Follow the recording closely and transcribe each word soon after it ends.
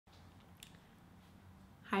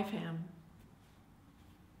Hi, fam.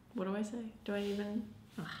 What do I say? Do I even?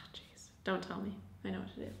 Ah, jeez. Don't tell me. I know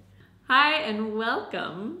what to do. Hi and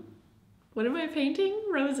welcome. What am I painting?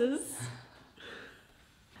 Roses.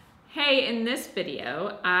 Hey, in this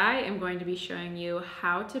video, I am going to be showing you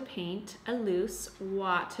how to paint a loose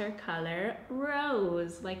watercolor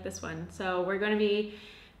rose like this one. So we're going to be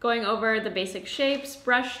going over the basic shapes,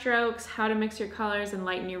 brush strokes, how to mix your colors and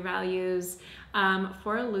lighten your values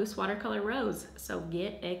for a loose watercolor rose. So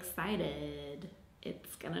get excited.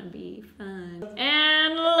 It's gonna be fun.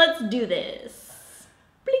 And let's do this.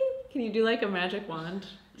 Bling! Can you do like a magic wand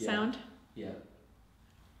sound? Yeah.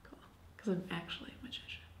 Cool. Because I'm actually a magician.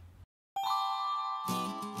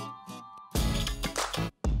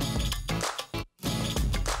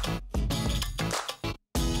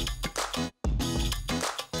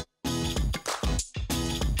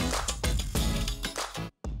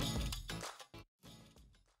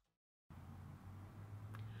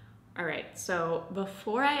 All right, so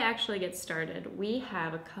before I actually get started, we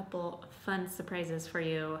have a couple fun surprises for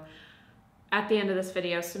you at the end of this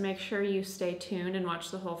video, so make sure you stay tuned and watch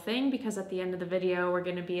the whole thing, because at the end of the video, we're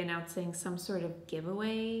gonna be announcing some sort of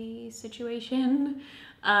giveaway situation,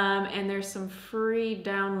 and there's some free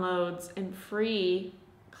downloads and free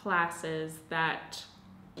classes that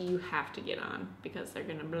you have to get on because they're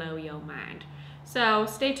gonna blow your mind. So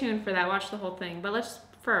stay tuned for that, watch the whole thing, but let's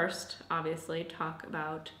first, obviously, talk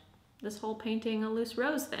about this whole painting a loose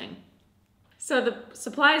rose thing. So the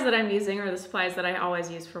supplies that I'm using are the supplies that I always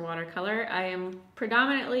use for watercolor. I'm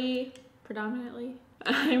predominantly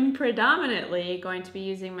going to be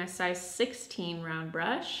using my size 16 round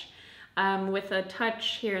brush with a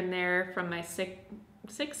touch here and there from my size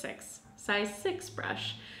 6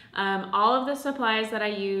 brush. All of the supplies that I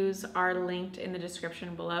use are linked in the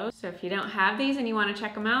description below. So if you don't have these and you want to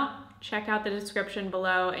check them out, check out the description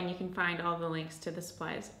below and you can find all the links to the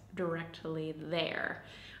supplies directly there.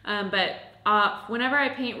 But whenever I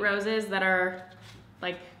paint roses that are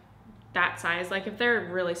like that size, like if they're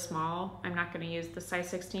really small, I'm not going to use the size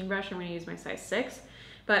 16 brush, I'm going to use my size 6.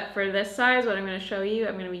 But for this size, what I'm going to show you,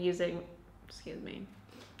 I'm going to be using, I'm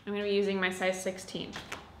going to be using my size 16.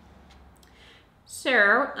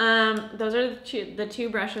 So those are the two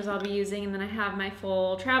brushes I'll be using, and then I have my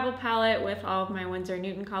full travel palette with all of my Winsor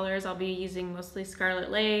Newton colors. I'll be using mostly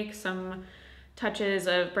Scarlet Lake, some touches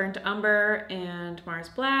of Burnt Umber and Mars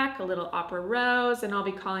Black, a little Opera Rose, and I'll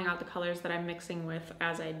be calling out the colors that I'm mixing with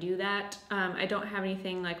as I do that. I don't have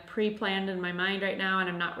anything like pre-planned in my mind right now, and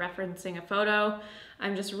I'm not referencing a photo.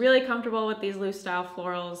 I'm just really comfortable with these loose style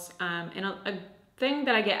florals. And a thing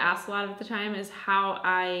that I get asked a lot of the time is how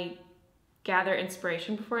I gather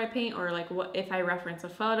inspiration before I paint, or like what if I reference a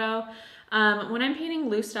photo. When I'm painting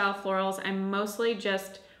loose style florals, I'm mostly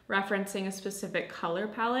just referencing a specific color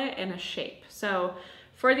palette and a shape. So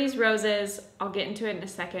for these roses, I'll get into it in a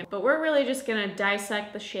second, but we're really just gonna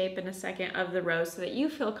dissect the shape in a second of the rose so that you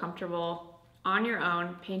feel comfortable on your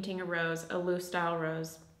own painting a rose, a loose style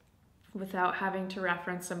rose, without having to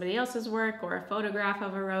reference somebody else's work or a photograph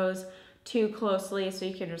of a rose too closely, so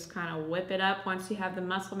you can just kind of whip it up once you have the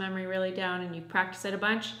muscle memory really down and you practice it a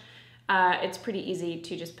bunch. It's pretty easy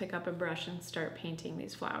to just pick up a brush and start painting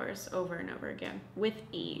these flowers over and over again with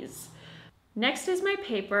ease. Next is my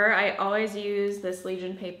paper. I always use this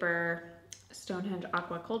Legion paper, Stonehenge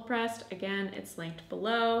Aqua cold pressed. Again, it's linked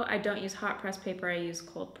below. I don't use hot press paper, I use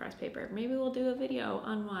cold press paper. Maybe we'll do a video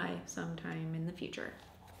on why sometime in the future,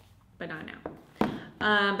 but not now.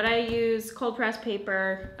 But I use cold press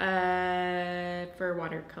paper for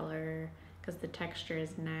watercolor because the texture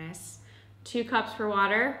is nice. 2 cups for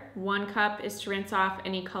water. 1 cup is to rinse off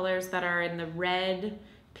any colors that are in the red,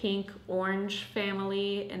 pink, orange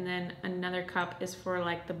family, and then another cup is for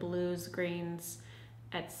like the blues, greens,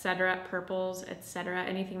 etc., purples, etc.,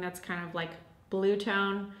 anything that's kind of like blue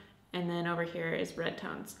tone, and then over here is red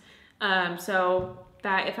tones. So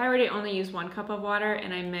that if I were to only use 1 cup of water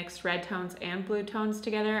and I mixed red tones and blue tones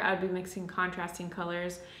together, I would be mixing contrasting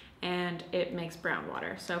colors and it makes brown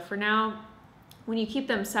water. So for now, when you keep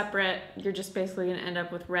them separate, you're just basically gonna end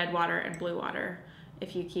up with red water and blue water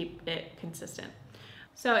if you keep it consistent.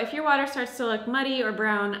 So if your water starts to look muddy or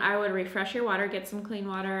brown, I would refresh your water, get some clean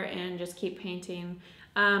water, and just keep painting.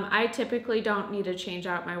 I typically don't need to change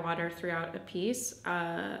out my water throughout a piece.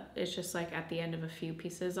 It's just like at the end of a few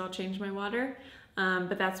pieces, I'll change my water.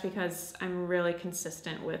 But that's because I'm really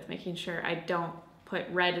consistent with making sure I don't put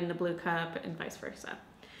red in the blue cup and vice versa.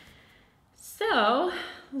 So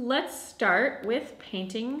let's start with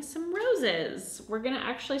painting some roses. We're gonna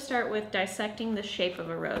actually start with dissecting the shape of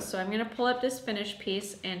a rose. So I'm gonna pull up this finished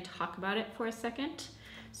piece and talk about it for a second.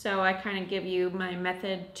 So I kind of give you my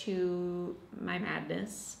method to my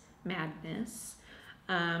madness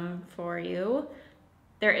for you.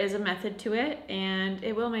 There is a method to it, and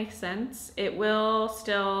it will make sense. It will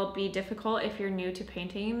still be difficult if you're new to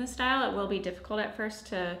painting in this style. It will be difficult at first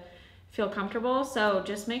to feel comfortable, so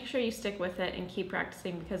just make sure you stick with it and keep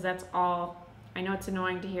practicing, because that's all, I know it's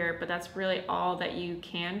annoying to hear, but that's really all that you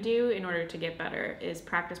can do in order to get better, is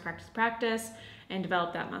practice, practice, practice, and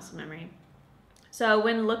develop that muscle memory. So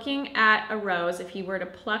when looking at a rose, if you were to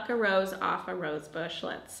pluck a rose off a rose bush,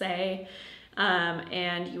 let's say,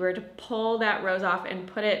 and you were to pull that rose off and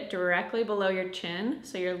put it directly below your chin,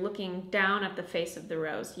 so you're looking down at the face of the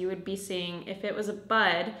rose, you would be seeing, if it was a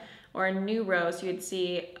bud or a new rose, you would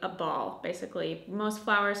see a ball, basically. Most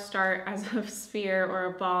flowers start as a sphere or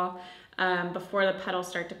a ball before the petals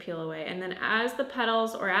start to peel away. And then as the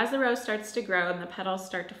petals, or as the rose starts to grow and the petals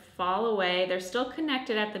start to fall away, they're still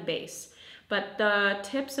connected at the base, but the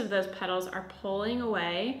tips of those petals are pulling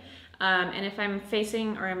away. And if I'm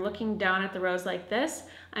facing, or I'm looking down at the rose like this,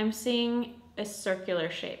 I'm seeing a circular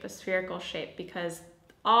shape, a spherical shape, because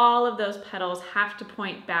all of those petals have to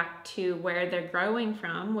point back to where they're growing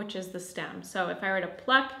from, which is the stem. So if I were to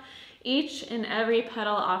pluck each and every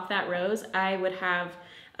petal off that rose, I would have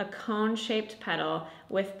a cone-shaped petal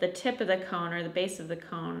with the tip of the cone, or the base of the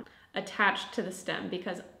cone, attached to the stem,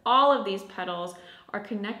 because all of these petals are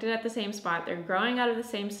connected at the same spot. They're growing out of the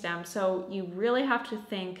same stem. So you really have to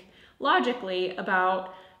think logically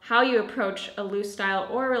about how you approach a loose style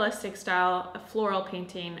or a realistic style, a floral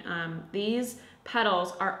painting. These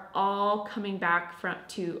petals are all coming back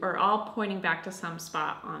or all pointing back to some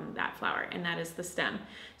spot on that flower, and that is the stem.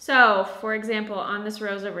 So for example, on this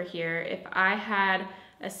rose over here, if I had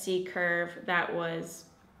a C curve that was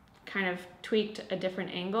kind of tweaked a different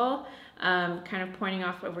angle, kind of pointing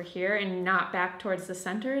off over here and not back towards the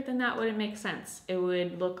center, then that wouldn't make sense. It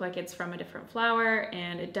would look like it's from a different flower,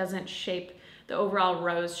 and it doesn't shape the overall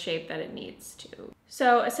rose shape that it needs to.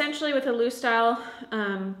 So essentially with a loose style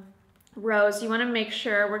rose, you want to make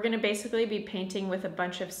sure, we're going to basically be painting with a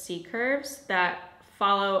bunch of C curves that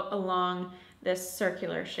follow along this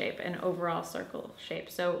circular shape, an overall circle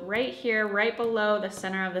shape. So right here, right below the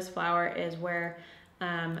center of this flower, is where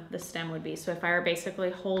the stem would be. So if I were basically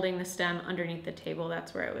holding the stem underneath the table,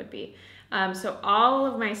 that's where it would be. So all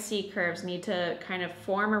of my C curves need to kind of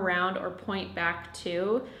form around or point back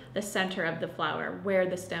to the center of the flower, where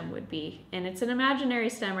the stem would be. And it's an imaginary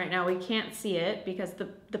stem right now. We can't see it because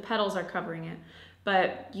the petals are covering it.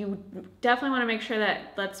 But you definitely want to make sure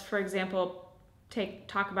that, let's, for example,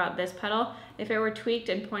 talk about this petal. If it were tweaked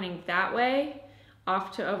and pointing that way,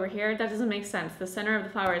 off to over here, that doesn't make sense. The center of the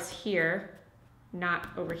flower is here, not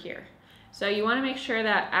over here. So you want to make sure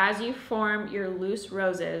that as you form your loose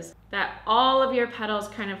roses, that all of your petals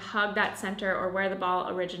kind of hug that center, or where the ball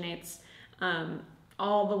originates,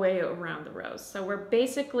 all the way around the rose. So we're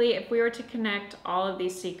basically, if we were to connect all of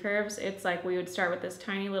these C curves, it's like we would start with this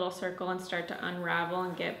tiny little circle and start to unravel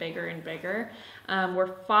and get bigger and bigger.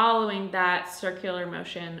 We're following that circular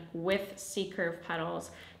motion with C curve petals,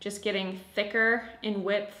 just getting thicker in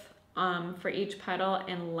width for each petal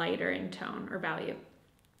and lighter in tone or value.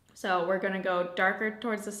 So we're going to go darker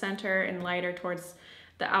towards the center and lighter towards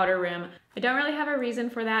the outer rim. I don't really have a reason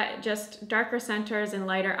for that, just darker centers and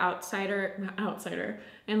lighter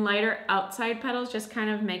lighter outside petals just kind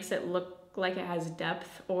of makes it look like it has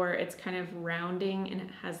depth, or it's kind of rounding and it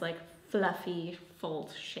has like fluffy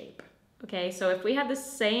fold shape. Okay, so if we had the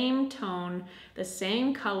same tone, the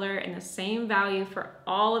same color, and the same value for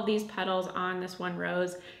all of these petals on this one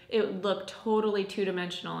rose, it would look totally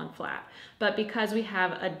two-dimensional and flat. But because we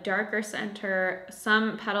have a darker center,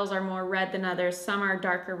 some petals are more red than others, some are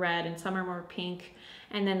darker red and some are more pink,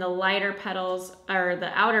 and then the lighter petals, or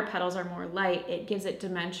the outer petals, are more light, it gives it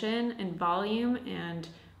dimension and volume and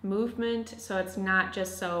movement, so it's not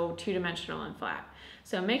just so two-dimensional and flat.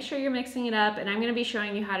 So make sure you're mixing it up, and I'm going to be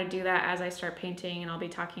showing you how to do that as I start painting, and I'll be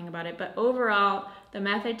talking about it. But overall, the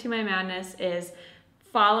method to my madness is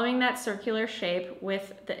following that circular shape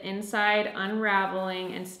with the inside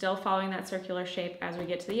unraveling and still following that circular shape as we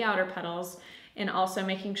get to the outer petals, and also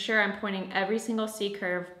making sure I'm pointing every single C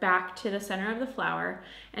curve back to the center of the flower.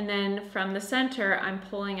 And then from the center, I'm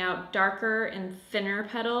pulling out darker and thinner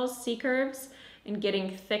petals, C curves, and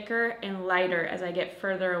getting thicker and lighter as I get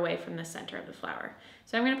further away from the center of the flower.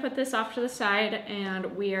 So I'm going to put this off to the side,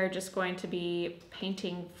 and we are just going to be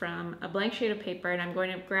painting from a blank sheet of paper, and I'm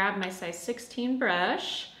going to grab my size 16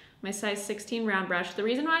 brush, my size 16 round brush. The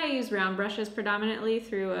reason why I use round brushes predominantly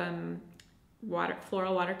through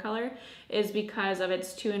floral watercolor is because of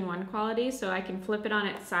its 2-in-1 quality. So I can flip it on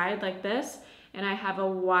its side like this, and I have a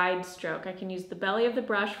wide stroke. I can use the belly of the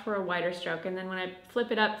brush for a wider stroke, and then when I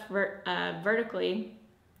flip it up vertically,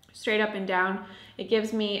 straight up and down, it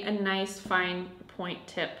gives me a nice fine point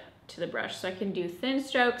tip to the brush. So I can do thin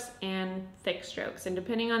strokes and thick strokes, and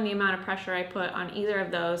depending on the amount of pressure I put on either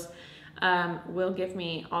of those, will give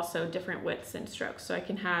me also different widths and strokes. So I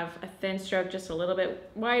can have a thin stroke just a little bit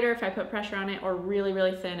wider if I put pressure on it, or really,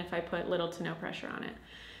 really thin if I put little to no pressure on it.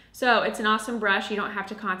 So it's an awesome brush. You don't have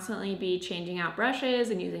to constantly be changing out brushes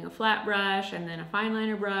and using a flat brush and then a fine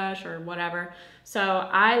liner brush or whatever. So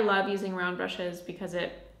I love using round brushes because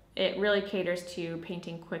it really caters to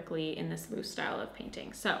painting quickly in this loose style of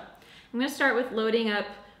painting. So I'm gonna start with loading up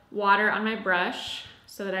water on my brush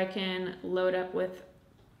so that I can load up with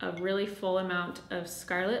a really full amount of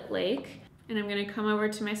Scarlet Lake. And I'm gonna come over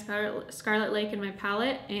to my Scarlet Lake in my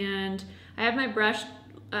palette, and I have my brush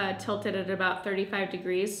tilted at about 35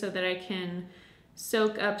 degrees so that I can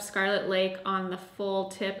soak up Scarlet Lake on the full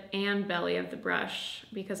tip and belly of the brush,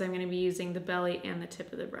 because I'm gonna be using the belly and the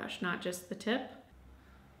tip of the brush, not just the tip.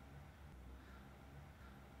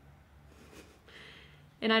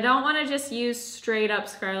 And I don't wanna just use straight up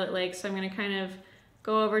Scarlet Lake, so I'm gonna kind of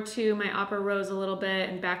go over to my Opera Rose a little bit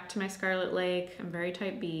and back to my Scarlet Lake. I'm very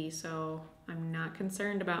type B, so I'm not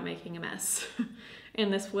concerned about making a mess.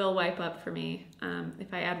 And this will wipe up for me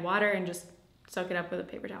if I add water and just soak it up with a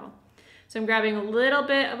paper towel. So I'm grabbing a little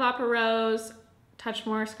bit of Opera Rose, touch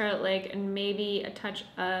more Scarlet Lake, and maybe a touch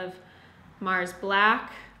of Mars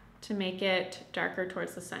Black to make it darker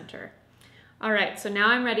towards the center. All right, so now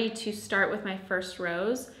I'm ready to start with my first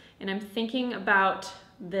rose, and I'm thinking about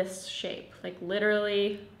this shape, like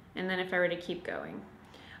literally, and then if I were to keep going,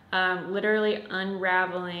 literally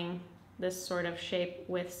unraveling this sort of shape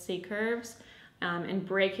with C-curves and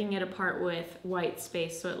breaking it apart with white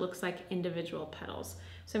space so it looks like individual petals.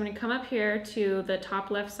 So I'm going to come up here to the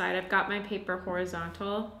top left side. I've got my paper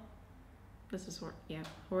horizontal. This is, yeah,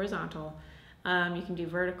 horizontal. You can do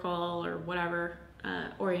vertical or whatever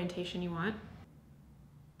orientation you want.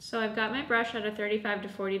 So I've got my brush at a 35 to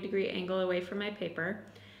 40 degree angle away from my paper.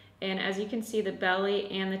 And as you can see, the belly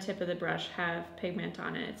and the tip of the brush have pigment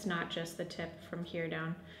on it. It's not just the tip from here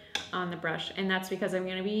down on the brush. And that's because I'm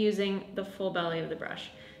gonna be using the full belly of the brush.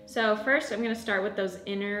 So first I'm gonna start with those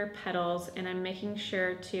inner petals, and I'm making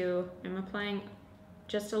sure I'm applying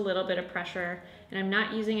just a little bit of pressure, and I'm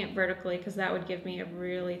not using it vertically because that would give me a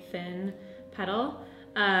really thin petal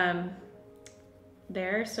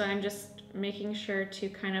there. So I'm just making sure to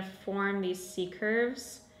kind of form these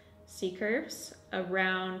C-curves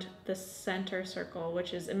around the center circle,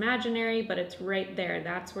 which is imaginary, but it's right there.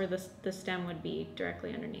 That's where the stem would be,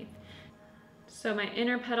 directly underneath. So my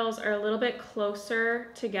inner petals are a little bit closer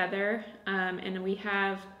together, and we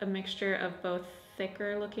have a mixture of both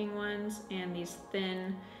thicker looking ones and these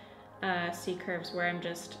thin C-curves where I'm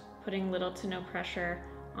just putting little to no pressure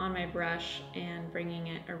on my brush and bringing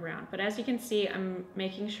it around. But as you can see, I'm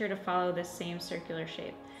making sure to follow this same circular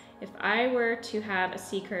shape. If I were to have a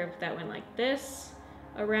C-curve that went like this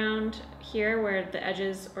around here, where the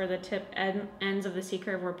edges or the tip ends of the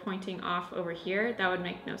C-curve were pointing off over here, that would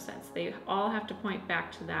make no sense. They all have to point back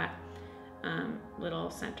to that little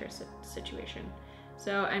center situation.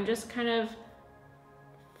 So I'm just kind of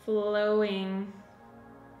flowing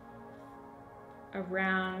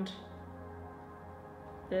around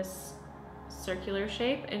this circular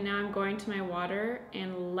shape, and now I'm going to my water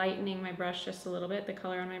and lightening my brush just a little bit, the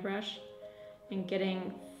color on my brush, and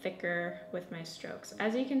getting thicker with my strokes.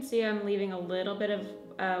 As you can see, I'm leaving a little bit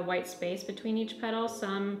of white space between each petal.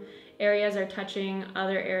 Some areas are touching,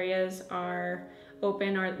 other areas are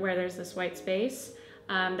open or where there's this white space.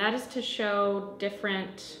 That is to show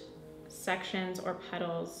different sections or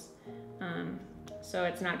petals, so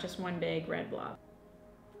it's not just one big red blob.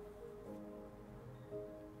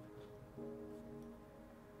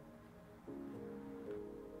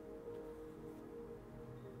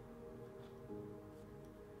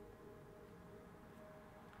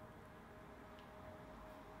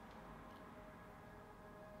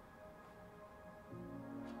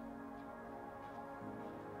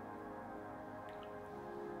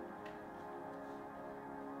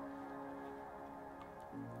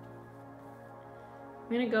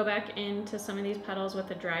 I'm gonna go back into some of these petals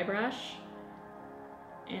with a dry brush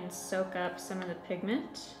and soak up some of the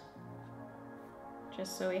pigment,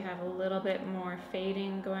 just so we have a little bit more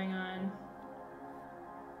fading going on.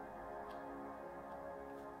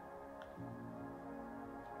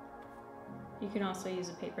 You can also use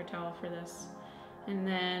a paper towel for this. And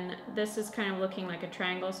then this is kind of looking like a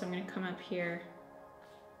triangle, so I'm gonna come up here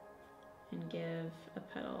and give a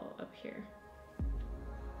petal up here.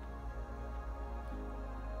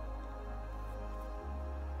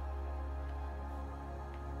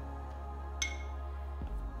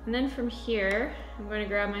 And then from here, I'm going to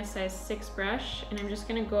grab my size 6 brush and I'm just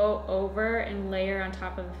going to go over and layer on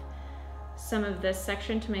top of some of this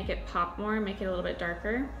section to make it pop more, make it a little bit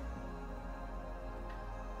darker,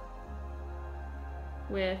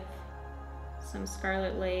 with some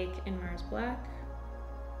Scarlet Lake and Mars Black.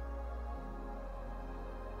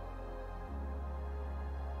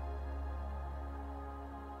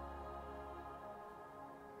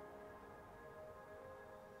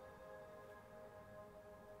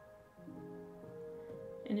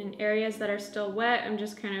 And in areas that are still wet, I'm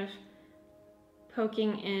just kind of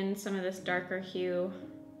poking in some of this darker hue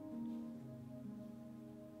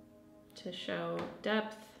to show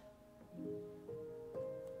depth.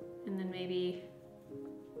 And then maybe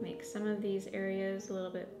make some of these areas a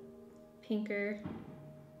little bit pinker.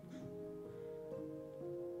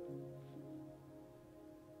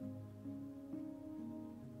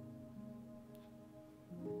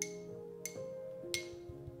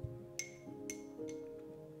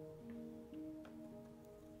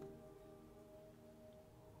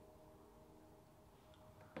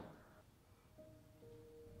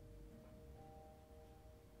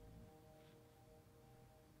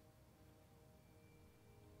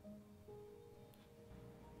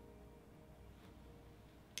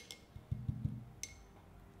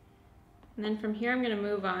 And then from here I'm going to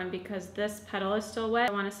move on because this petal is still wet.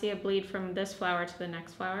 I want to see it bleed from this flower to the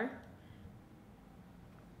next flower.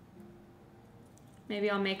 Maybe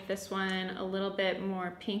I'll make this one a little bit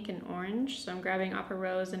more pink and orange. So I'm grabbing Opera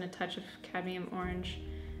Rose and a touch of cadmium orange,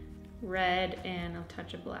 red, and a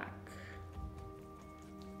touch of black.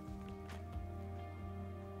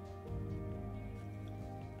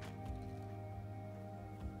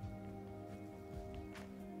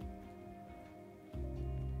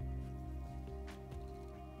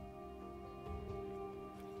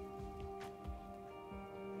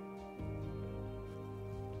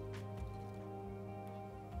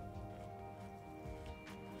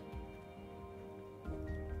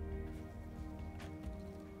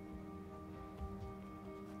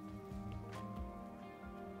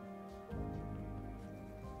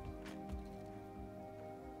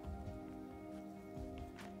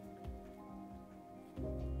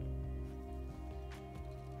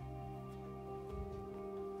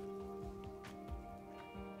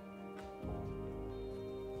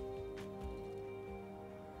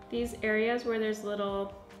 These areas where there's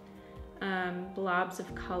little blobs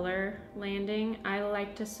of color landing, I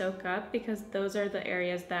like to soak up because those are the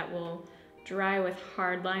areas that will dry with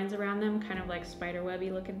hard lines around them, kind of like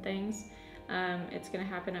spiderwebby looking things. It's gonna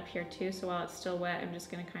happen up here too, so while it's still wet, I'm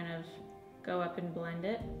just gonna kind of go up and blend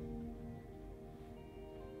it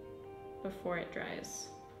before it dries.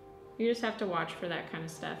 You just have to watch for that kind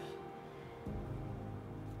of stuff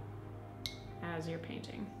as you're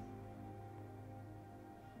painting.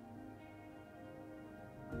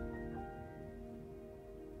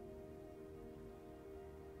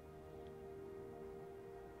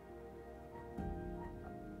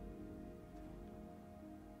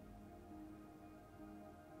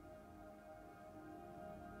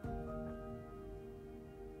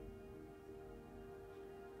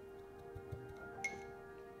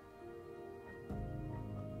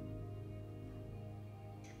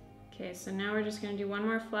 Okay, so now we're just gonna do one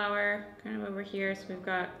more flower kind of over here. So we've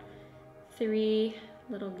got 3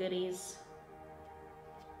 little goodies.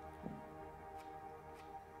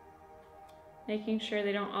 Making sure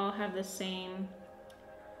they don't all have the same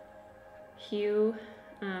hue,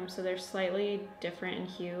 so they're slightly different in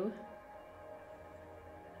hue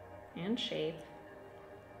and shape.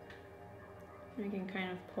 We can kind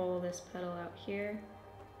of pull this petal out here.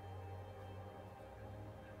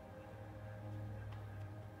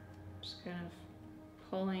 Just kind of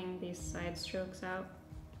pulling these side strokes out.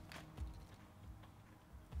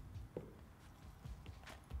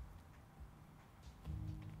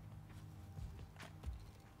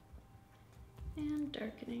 And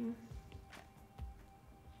darkening.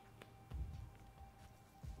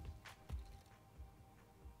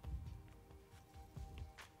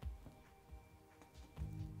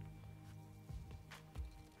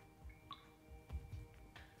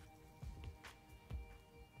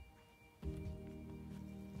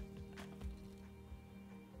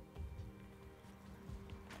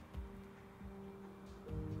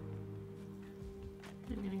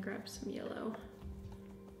 I'm going to grab some yellow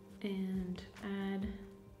and add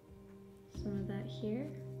some of that here.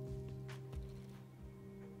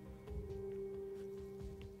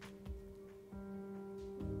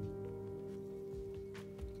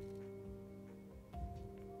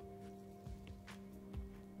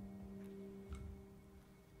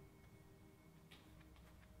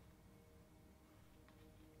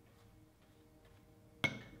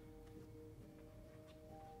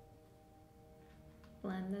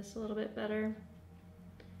 blend this a little bit better.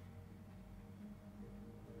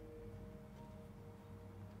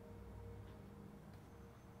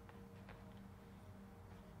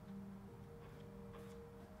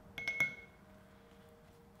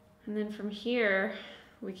 And then from here,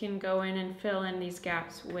 we can go in and fill in these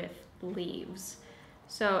gaps with leaves.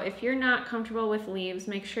 So if you're not comfortable with leaves,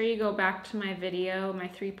 make sure you go back to my video, my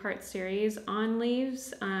 3-part series on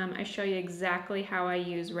leaves. I show you exactly how I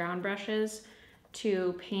use round brushes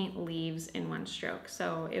to paint leaves in one stroke.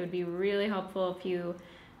 So it would be really helpful if you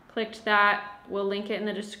clicked that. We'll link it in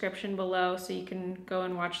the description below so you can go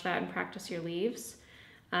and watch that and practice your leaves.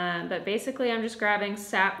 But basically I'm just grabbing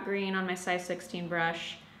sap green on my size 16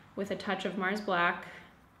 brush with a touch of Mars Black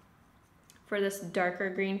for this darker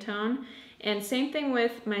green tone. And same thing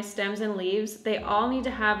with my stems and leaves, they all need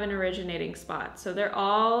to have an originating spot. So they're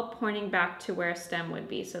all pointing back to where a stem would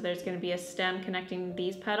be. So there's gonna be a stem connecting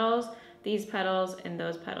these petals, and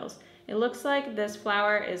those petals. It looks like this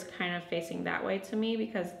flower is kind of facing that way to me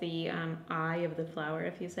because the eye of the flower,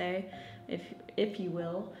 if you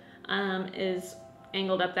will, is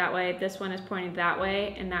angled up that way. This one is pointing that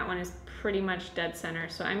way, and that one is pretty much dead center.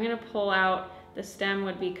 So I'm gonna pull out, the stem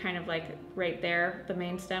would be kind of like right there, the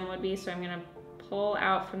main stem would be, so I'm gonna pull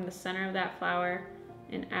out from the center of that flower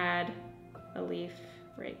and add a leaf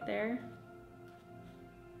right there.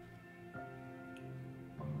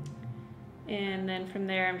 And then from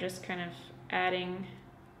there, I'm just kind of adding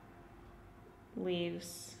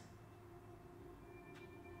leaves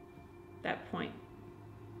that point.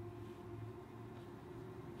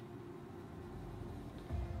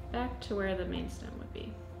 Back to where the main stem would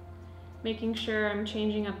be. Making sure I'm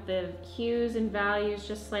changing up the hues and values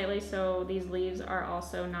just slightly so these leaves are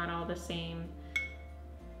also not all the same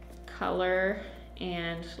color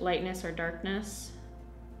and lightness or darkness.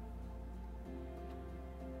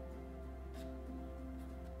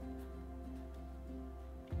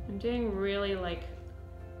 I'm doing really like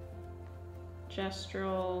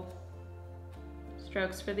gestural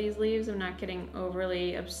strokes for these leaves. I'm not getting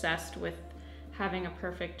overly obsessed with having a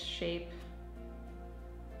perfect shape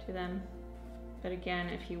to them. But again,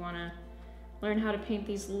 if you want to learn how to paint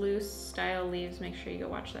these loose style leaves, make sure you go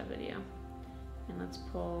watch that video. And let's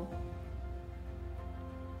pull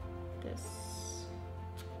this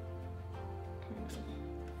kind of.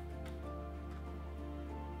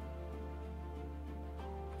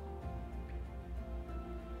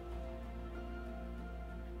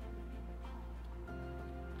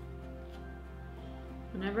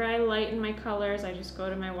 Whenever I lighten my colors, I just go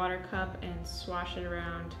to my water cup and swash it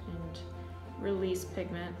around and release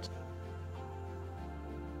pigment.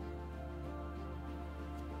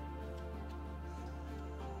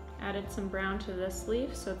 Added some brown to this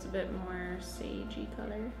leaf so it's a bit more sagey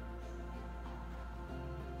color.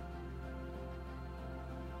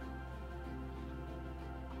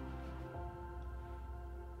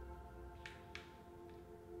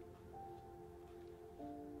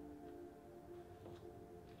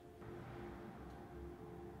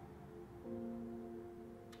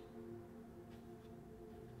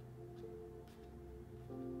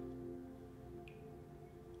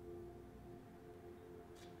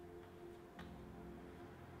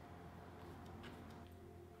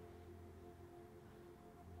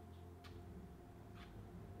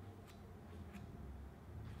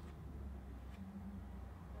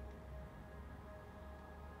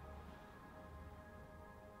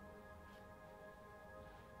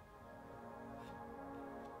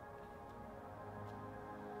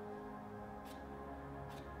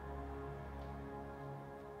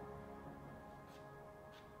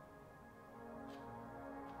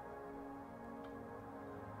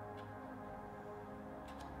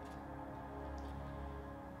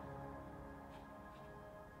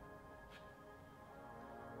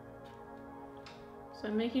 So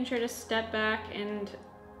I'm making sure to step back and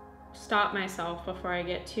stop myself before I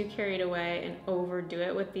get too carried away and overdo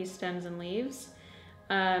it with these stems and leaves.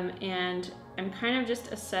 And I'm kind of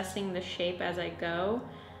just assessing the shape as I go.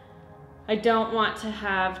 I don't want to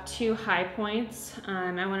have two high points.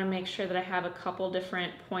 I want to make sure that I have a couple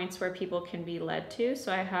different points where people can be led to.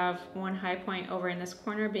 So I have one high point over in this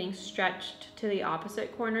corner being stretched to the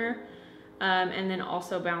opposite corner, and then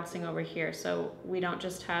also bouncing over here. So we don't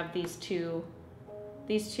just have these two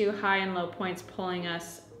high and low points pulling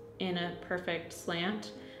us in a perfect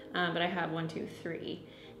slant, but I have 1, 2, 3.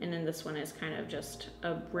 And then this one is kind of just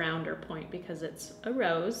a rounder point because it's a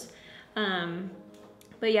rose.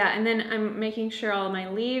 But yeah, and then I'm making sure all my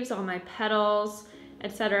leaves, all my petals,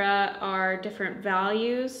 etc. are different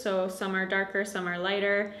values. So some are darker, some are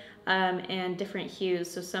lighter, and different hues.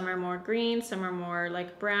 So some are more green, some are more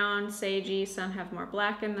like brown, sagey, some have more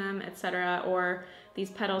black in them, etc. Or these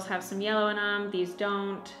petals have some yellow in them, these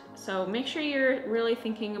don't. So make sure you're really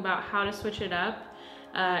thinking about how to switch it up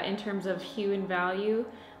in terms of hue and value,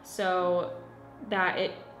 so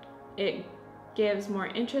that it gives more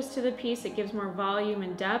interest to the piece, it gives more volume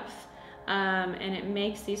and depth, and it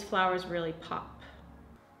makes these flowers really pop.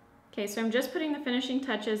 Okay, so I'm just putting the finishing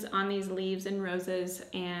touches on these leaves and roses,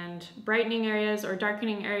 and brightening areas or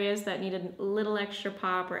darkening areas that need a little extra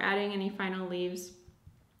pop, or adding any final leaves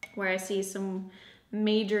where I see some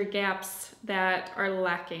major gaps that are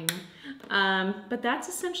lacking. But that's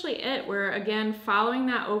essentially it. We're again following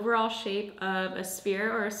that overall shape of a sphere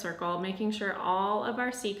or a circle, making sure all of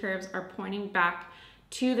our C curves are pointing back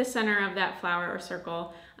to the center of that flower or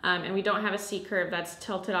circle, and we don't have a C curve that's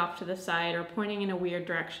tilted off to the side or pointing in a weird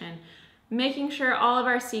direction. Making sure all of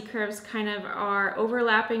our C curves kind of are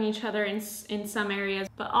overlapping each other in some areas,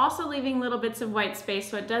 but also leaving little bits of white space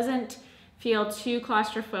so it doesn't feel too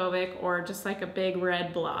claustrophobic or just like a big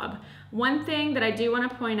red blob. One thing that I do want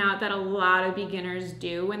to point out that a lot of beginners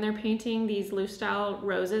do when they're painting these loose style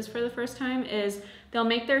roses for the first time is they'll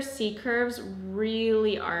make their C curves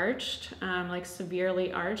really arched, like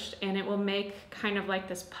severely arched, and it will make kind of like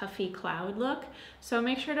this puffy cloud look. So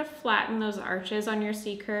make sure to flatten those arches on your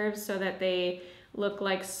C curves so that they look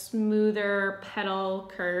like smoother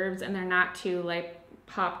petal curves and they're not too like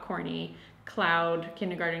popcorny cloud,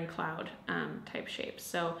 kindergarten cloud type shapes.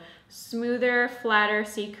 So smoother, flatter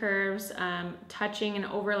C curves, touching and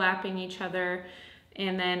overlapping each other,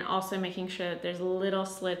 and then also making sure that there's little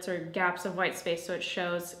slits or gaps of white space so it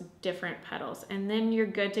shows different petals. And then you're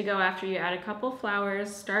good to go after you add a couple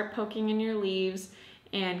flowers, start poking in your leaves,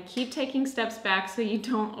 and keep taking steps back so you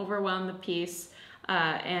don't overwhelm the piece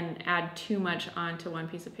and add too much onto one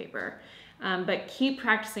piece of paper. But keep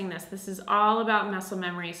practicing this. This is all about muscle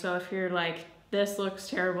memory. So if you're like, this looks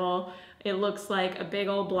terrible, it looks like a big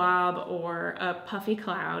old blob or a puffy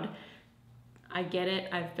cloud, I get it.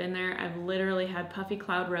 I've been there. I've literally had puffy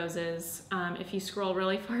cloud roses. If you scroll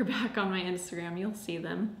really far back on my Instagram, you'll see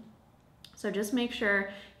them. So just make sure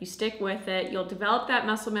you stick with it. You'll develop that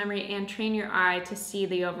muscle memory and train your eye to see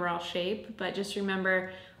the overall shape. But just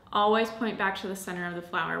remember, always point back to the center of the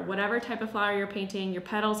flower. Whatever type of flower you're painting, your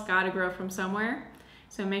petals gotta grow from somewhere.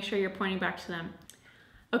 So make sure you're pointing back to them.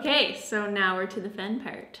 Okay, so now we're to the fun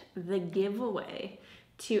part, the giveaway.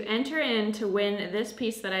 To enter in to win this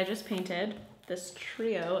piece that I just painted, this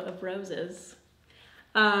trio of roses,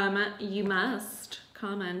 you must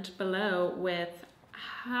comment below with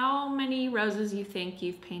how many roses you think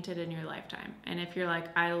you've painted in your lifetime. And if you're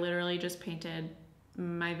like, I literally just painted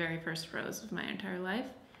my very first rose of my entire life,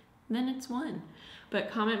 then it's one. But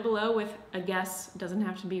comment below with a guess. It doesn't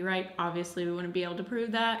have to be right. Obviously, we wouldn't be able to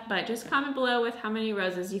prove that, but just comment below with how many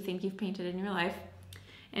roses you think you've painted in your life,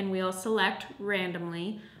 and we'll select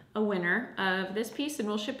randomly a winner of this piece, and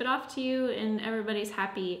we'll ship it off to you, and everybody's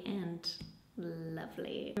happy and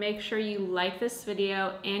lovely. Make sure you like this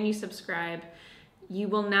video and you subscribe. You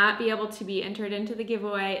will not be able to be entered into the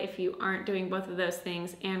giveaway if you aren't doing both of those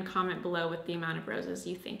things, and comment below with the amount of roses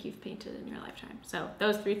you think you've painted in your lifetime. So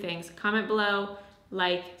those three things: comment below,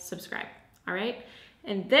 like, subscribe. All right?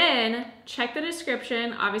 And then check the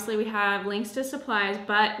description. Obviously we have links to supplies,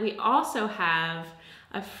 but we also have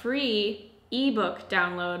a free ebook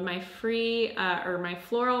download, my free or my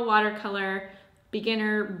floral watercolor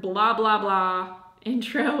beginner blah blah blah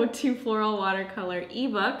intro to floral watercolor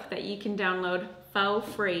ebook that you can download for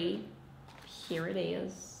free. Here it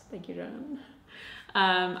is. Thank you,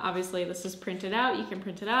 Jenna. Obviously this is printed out. You can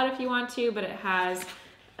print it out if you want to, but it has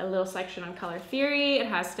a little section on color theory. It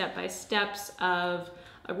has step-by-steps of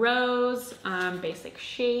a rose, basic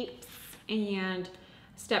shapes, and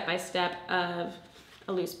step-by-step of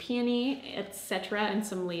a loose peony, etc., and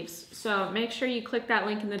some leaves. So make sure you click that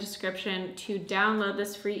link in the description to download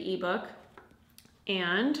this free ebook.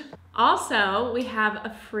 And also we have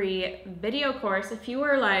a free video course. If you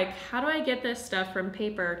were like, how do I get this stuff from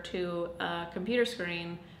paper to a computer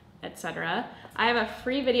screen, etc., I have a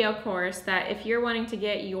free video course that if you're wanting to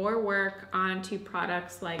get your work onto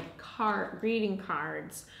products like greeting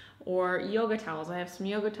cards or yoga towels, I have some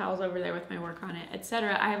yoga towels over there with my work on it,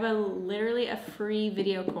 etc. I have literally a free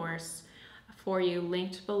video course for you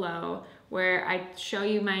linked below where I show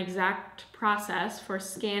you my exact process for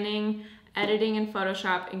scanning, editing in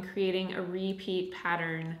Photoshop, and creating a repeat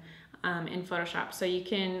pattern in Photoshop. So you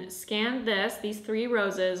can scan these 3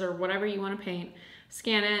 roses or whatever you want to paint,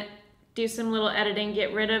 scan it, do some little editing,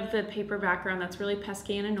 get rid of the paper background that's really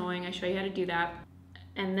pesky and annoying. I show you how to do that.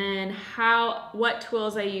 and then what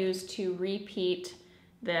tools I use to repeat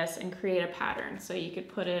this and create a pattern. So you could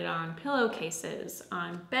put it on pillowcases,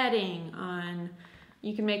 on bedding,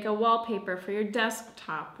 you can make a wallpaper for your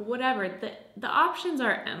desktop, whatever. The options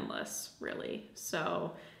are endless, really.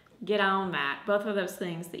 So get on that. Both of those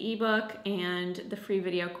things, the ebook and the free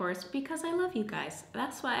video course, because I love you guys.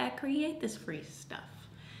 That's why I create this free stuff.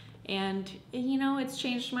 And you know, it's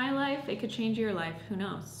changed my life. It could change your life. Who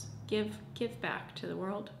knows? Give back to the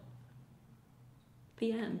world.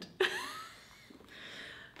 The end.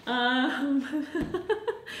 Can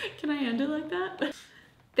I end it like that?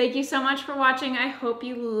 Thank you so much for watching. I hope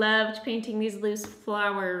you loved painting these loose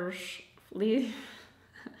flowers.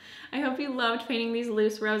 I hope you loved painting these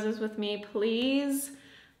loose roses with me. Please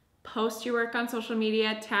post your work on social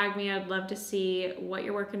media, tag me. I'd love to see what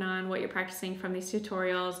you're working on, what you're practicing from these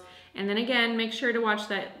tutorials. And then again, make sure to watch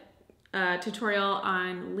that tutorial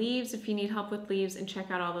on leaves if you need help with leaves, and check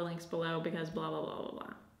out all the links below because blah, blah, blah, blah,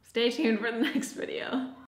 blah. Stay tuned for the next video.